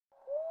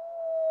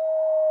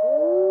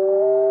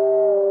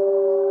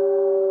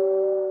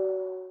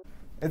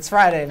It's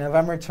Friday,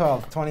 November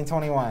 12th,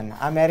 2021.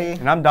 I'm Eddie.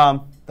 And I'm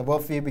Dom. The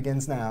Wolf Feed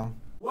begins now.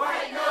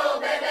 White no,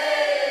 baby!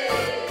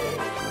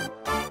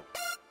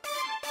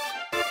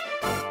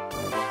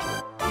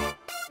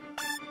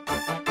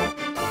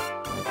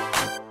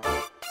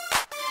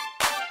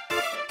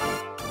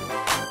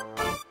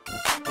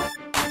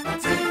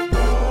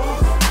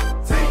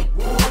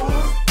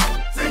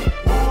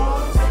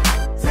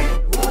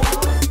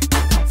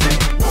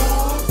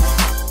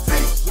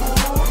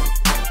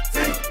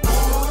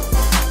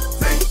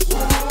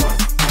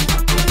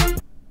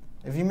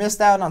 If you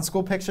missed out on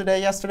school picture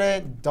day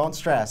yesterday, don't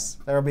stress.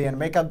 There will be a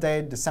makeup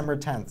day December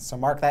 10th, so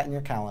mark that in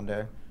your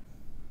calendar.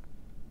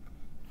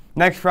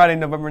 Next Friday,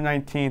 November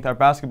 19th, our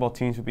basketball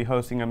teams will be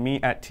hosting a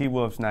Meet at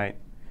T-Wolves night.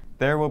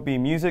 There will be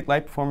music,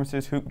 live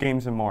performances, hoop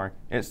games, and more.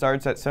 It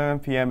starts at 7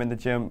 p.m. in the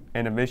gym,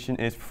 and admission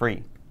is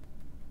free.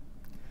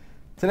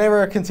 Today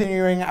we're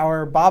continuing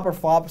our Bop or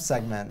Flop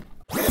segment.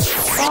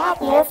 Bop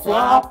or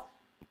flop?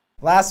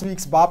 Last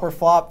week's Bop or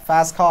Flop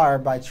Fast Car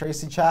by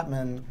Tracy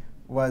Chapman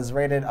was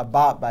rated a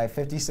bop by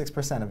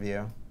 56% of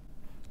you.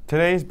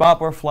 Today's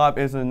Bop or Flop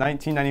is the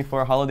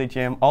 1994 holiday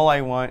jam, All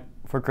I Want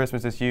for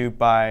Christmas Is You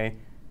by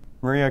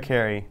Mariah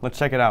Carey. Let's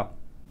check it out.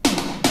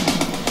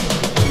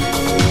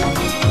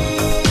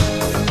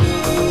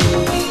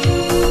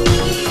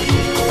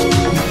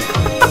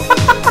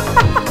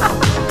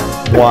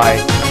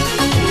 Why?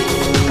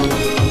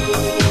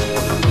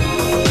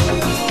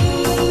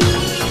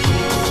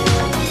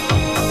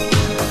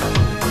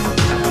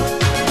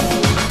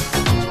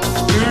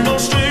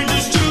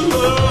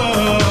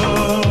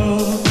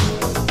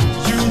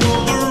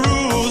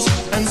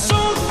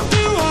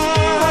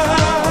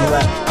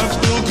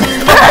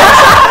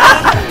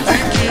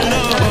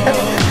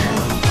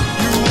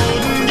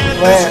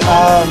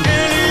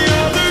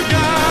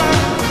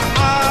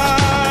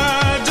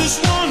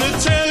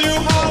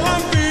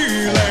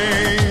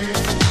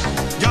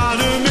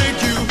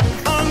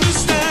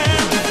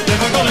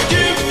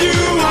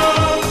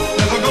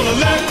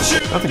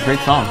 That's a great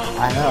song.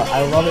 I know,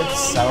 I love it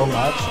so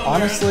much.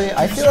 Honestly,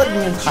 I feel like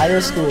the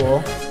entire school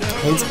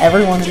hates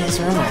everyone in this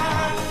room right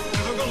now.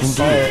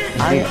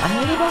 Indeed. I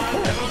really don't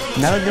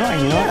care. Neither do I,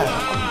 you know?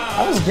 Yeah,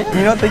 I was getting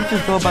You know, they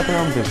just go about their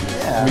own business.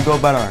 Yeah. We go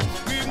about ours.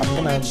 I'm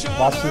gonna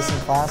watch this in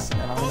class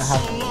and I'm gonna have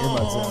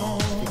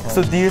earbuds in. Because,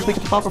 So do you think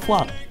it's Bop or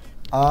Flop?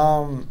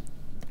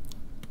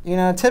 you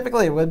know,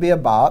 typically it would be a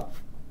bop,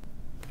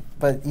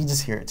 but you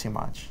just hear it too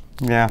much.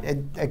 Yeah.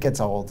 It gets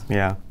old.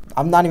 Yeah.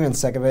 I'm not even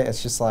sick of it.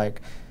 It's just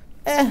like,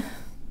 eh.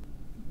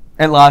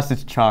 It lost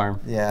its charm.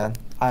 Yeah,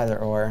 either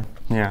or.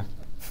 Yeah.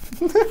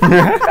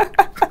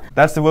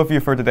 That's the Wolf View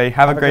for today.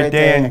 Have a great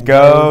day and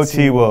go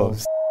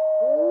T-Wolves.